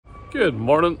Good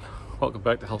morning, welcome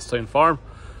back to Hillstown Farm.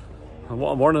 And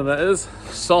what a morning it is.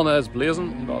 Sun is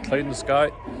blazing, not a cloud in the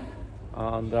sky,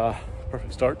 and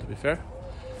perfect start to be fair.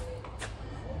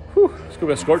 Whew, it's going to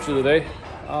be a scorcher today.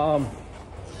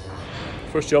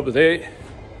 First job of the day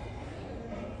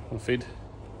on feed.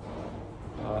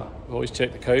 We always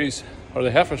check the cows or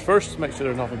the heifers first, make sure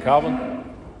they're not in calving,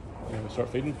 and then we start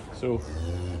feeding. So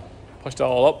push that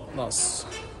all up. Let's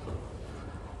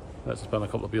spin a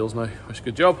couple of beels now, which is a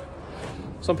good job.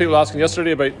 Some people asking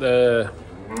yesterday about the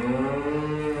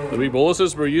wee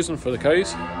boluses we're using for the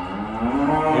cows,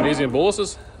 magnesium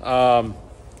boluses. So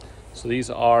these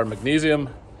are magnesium.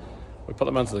 We put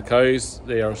them into the cows.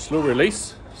 They are slow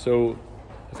release. So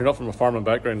if you're not from a farming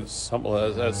background, it's simple.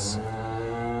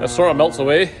 It sort of melts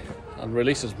away and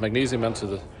releases magnesium into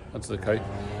the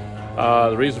cow.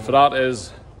 The reason for that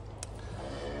is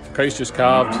if cows just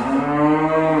calved,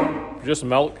 producing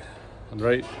milk, and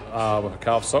with a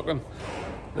calf suckling,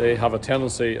 they have a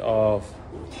tendency of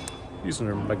using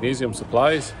their magnesium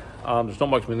supplies, and there's not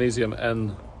much magnesium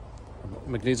in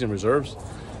magnesium reserves.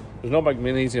 There's no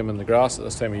magnesium in the grass at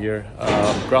this time of year.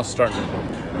 The grass is starting to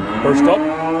burst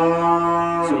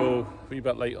up, so a wee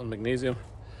bit light on magnesium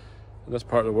in this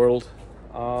part of the world,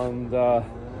 and yeah,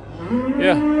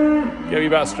 get a wee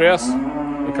bit of stress.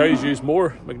 The cows use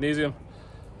more magnesium,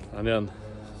 and then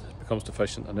it becomes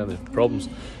deficient, and then there's problems.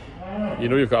 You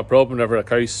know you've got a problem whenever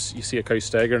you see a cow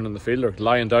staggering in the field or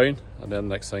lying down, and then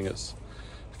next thing it's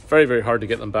very, very hard to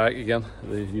get them back again.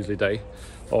 They usually die,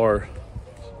 or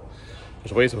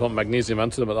there's ways of putting magnesium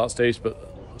into them at that stage, but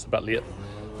it's a bit late.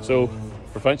 So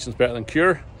prevention is better than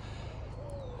cure.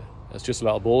 It's just a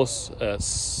little bolus.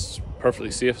 It's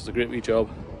perfectly safe. It's a great wee job,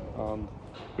 and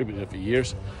we've been doing it for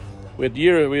years. We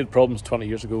had problems 20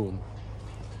 years ago and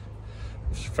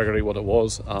figured out what it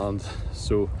was, and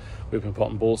so we've been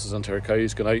putting boluses into our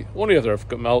cows going out. Only if they've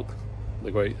got milk,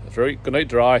 they go out. If they're going out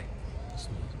dry, it's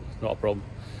not a problem.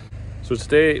 So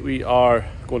today we are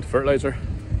going to fertiliser.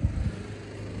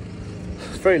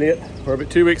 It's very late. We're about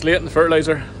 2 weeks late in the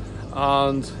fertiliser,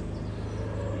 and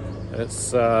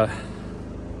it's been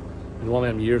one of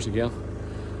them years again.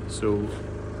 So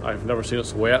I've never seen it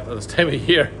so wet at this time of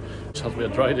year. It has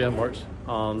been a dry day in March,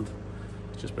 and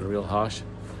it's just been a real hash.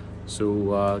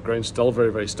 So ground's still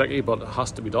very, very sticky, but it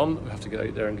has to be done. We have to get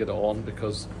out there and get it on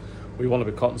because we want to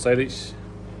be cutting silage.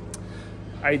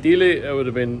 Ideally, it would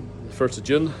have been the 1st of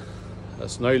June.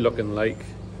 It's now looking like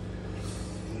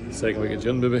the 2nd week of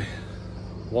June, maybe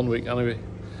 1 week anyway,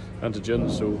 into June.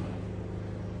 So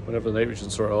whenever the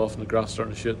nitrogen's sort of off and the grass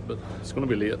starting to shoot, but it's going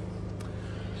to be late.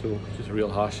 So just a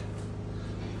real hash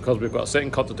because we've got a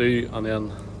second cut to do, and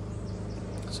then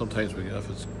sometimes if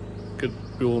it's good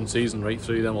rolling season right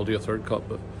through, then we'll do a third cut,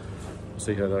 but we'll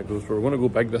see how that goes. We're going to go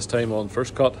big this time on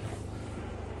first cut,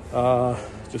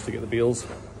 just to get the bales.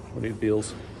 We need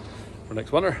bales for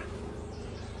next winter.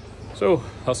 So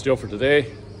that's the job for today.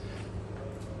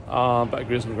 Bit of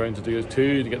grazing ground to do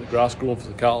too, to get the grass growing for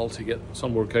the cattle, to get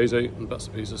some more cows out and bits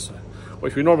and pieces,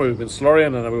 which we normally would have been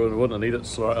slurrying, and we wouldn't have needed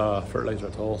fertiliser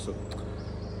at all. So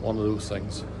one of those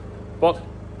things, but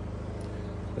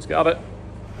let's get at it.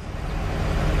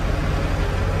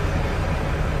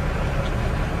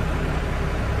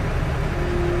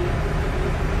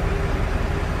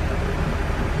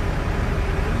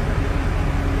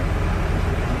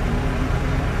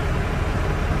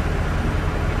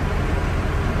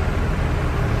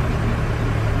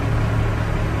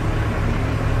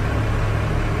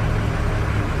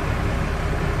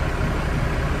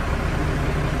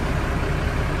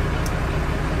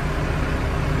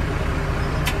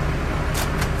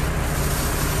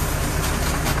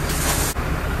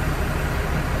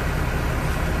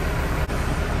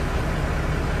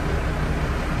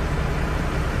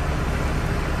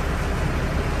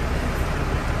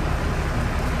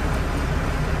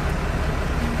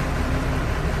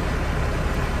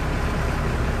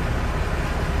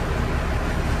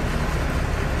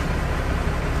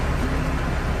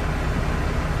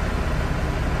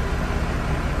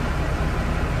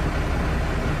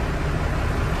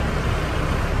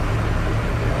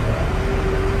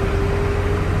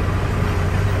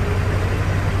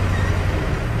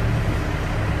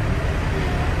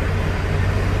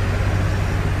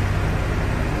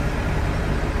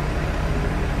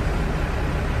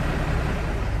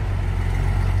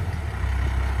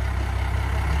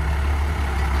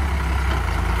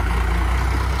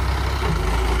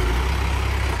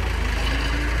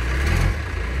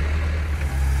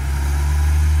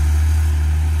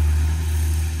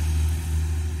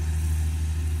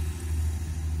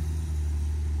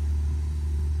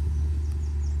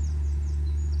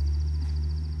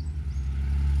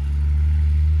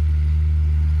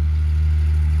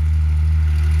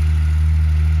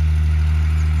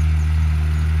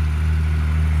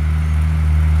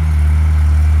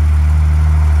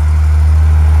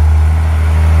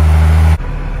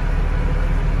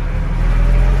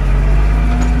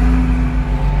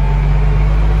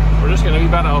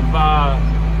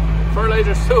 of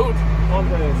fertiliser sowed on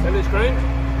the silage ground. I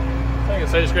think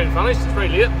the silage ground finished. It's very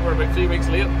late. We're about 3 weeks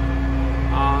late,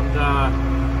 and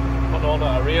putting on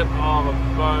at a rate of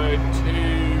about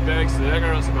 2 bags to the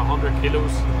acre. That's like 100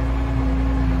 kilos.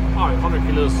 100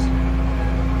 kilos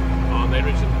on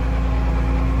nitrogen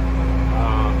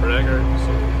per acre.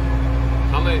 So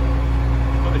plenty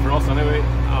for us anyway,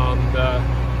 and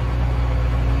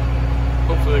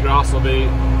hopefully the grass will be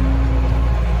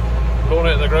going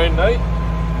out of the ground now.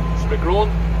 Should be growing,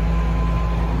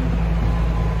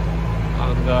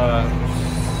 and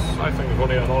I think we've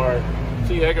only another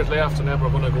 3 acres left, and then we're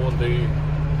going to go and do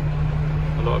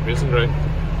a lot of grazing ground.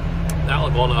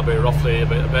 That'll go on about roughly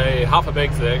about half a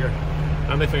bag to the acre.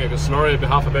 Anything that got slurry will be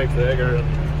half a bag to the acre,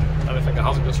 and anything that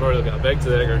hasn't got slurry will get a bag to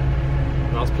the acre,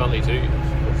 and that's plenty too.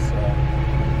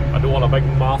 I don't want a big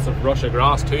massive rush of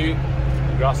grass too.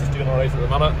 The grass is doing alright at the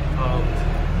minute, and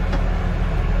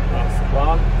that's the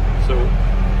plan. So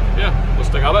yeah, we'll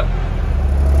stick at it.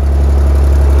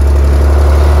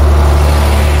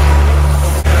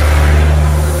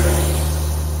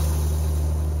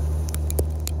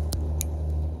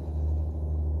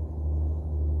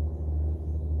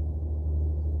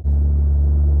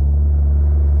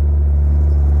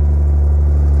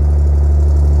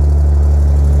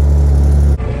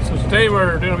 Today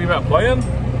we're doing a wee bit of ploughing.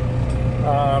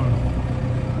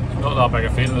 It's not that big a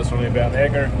field, it's only about an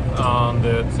acre, and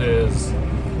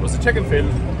it's a chicken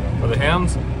field for the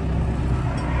hens.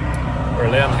 We're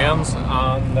laying hens,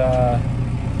 and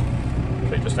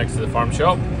right just next to the farm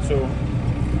shop. So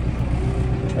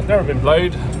it's never been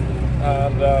ploughed,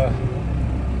 and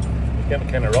it's getting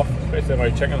kind of rough, especially my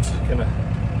chickens kind of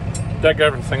dig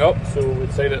everything up. So we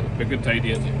decided it would be a good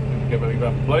idea to give it a wee bit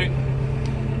of plough.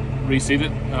 Reseed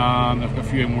it, and I've got a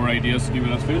few more ideas to do with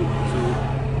this field. So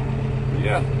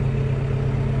yeah,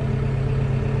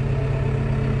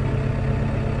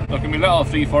 there can be a little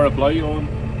 3/4 plough on,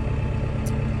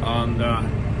 and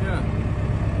yeah,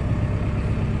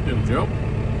 doing the job.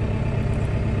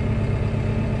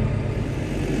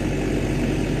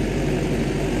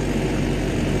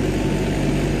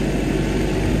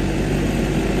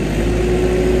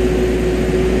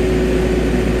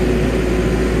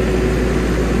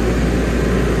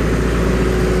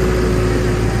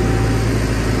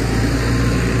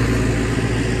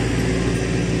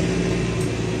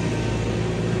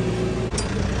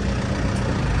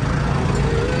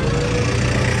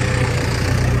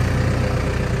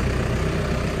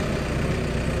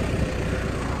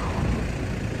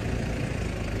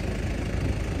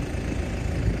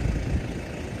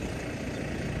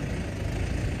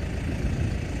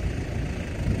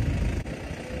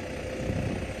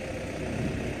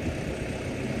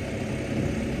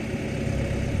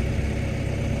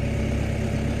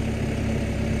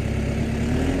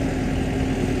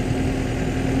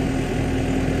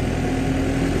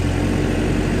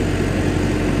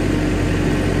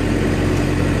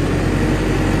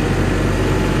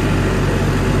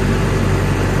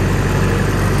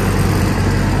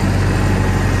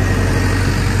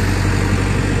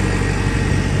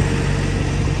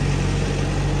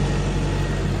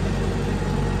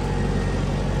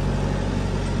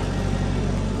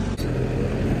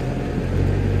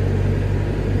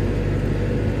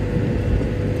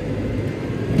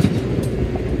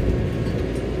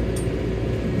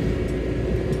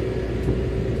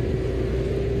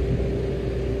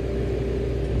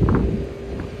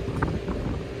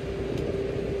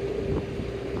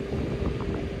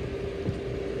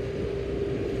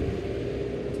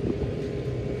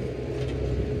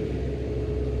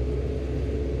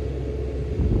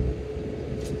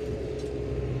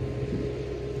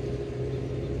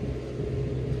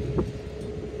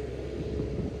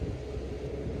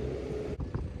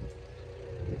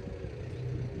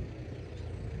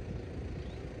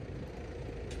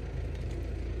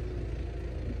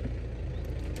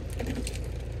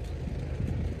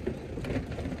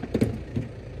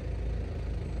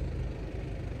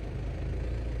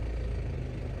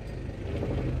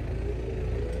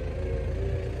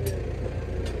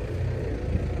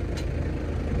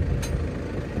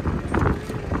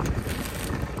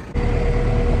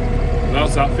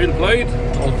 That field ploughed,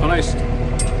 all finished.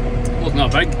 Wasn't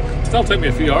that big. Still took me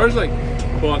a few hours, like,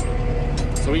 but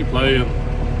so we plough,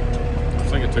 and I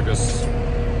think it took us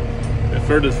a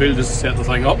third of the field just to set the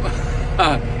thing up.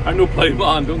 I'm no plough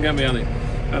man, don't get me any.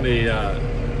 I'm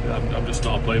just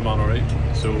not a plough man, alright.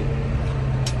 So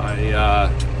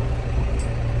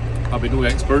I'll be no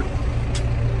expert,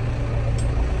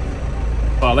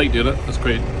 but I like doing it. It's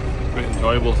great,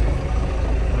 enjoyable,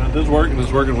 and it is working.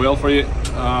 It's working well for you.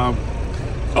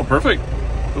 It's not perfect,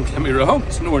 don't get me wrong,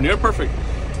 it's nowhere near perfect,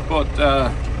 but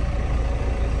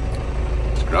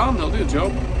it's grand. I'll do the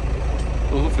job.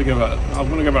 We'll hopefully give it. I'm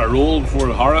going to give it a roll before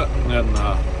I harrow it, and then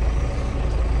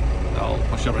I'll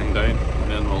push everything down, and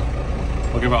then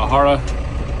we'll give it a harrow,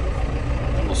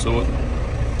 and we'll sow it,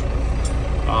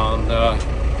 and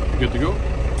we're good to go.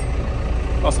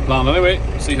 That's the plan anyway.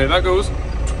 See how that goes.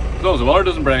 As long as the water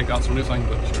doesn't break, that's the only thing.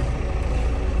 But sure,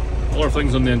 other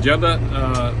things on the agenda.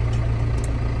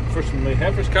 First, my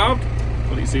heifer's calved.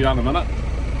 Well, you see that in a minute.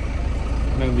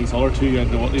 And then these other two, I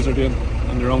don't know what these are doing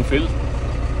in the wrong field.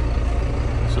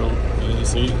 So you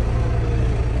see,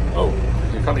 oh,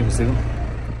 you can't even see them.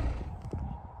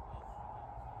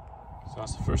 So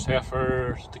that's the first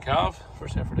heifer to calve.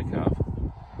 First heifer to calve.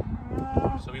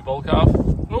 So we bull calf.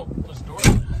 Oh, there's the door.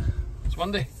 It's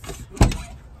windy.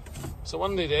 It's a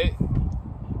windy day.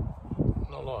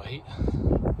 Not a lot of heat,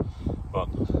 but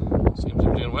seems to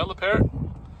be doing well. The pair.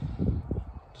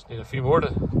 Just need a few more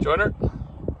to join her.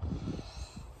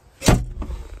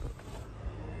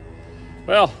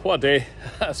 Well, what a day.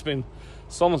 It's been,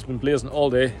 sun has been blazing all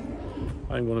day.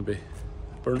 I'm going to be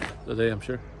burnt today, I'm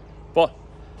sure. But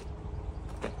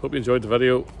hope you enjoyed the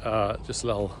video. Just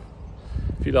a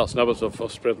few little snippets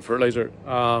of spreading fertiliser.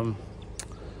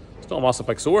 It's not a massive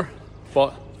big sower,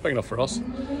 but it's big enough for us.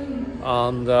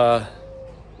 And does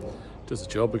the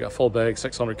job. We got a full bag,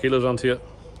 600 kilos onto it.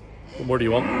 What more do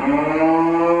you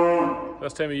want?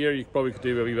 This time of year you probably could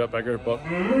do a wee bit bigger, but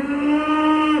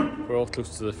we're all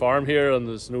close to the farm here and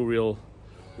there's no real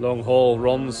long haul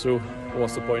runs, so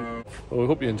what's the point? Well, we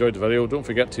hope you enjoyed the video. Don't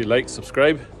forget to like,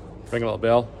 subscribe, ring a little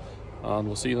bell, and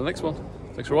we'll see you in the next one.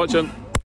 Thanks for watching.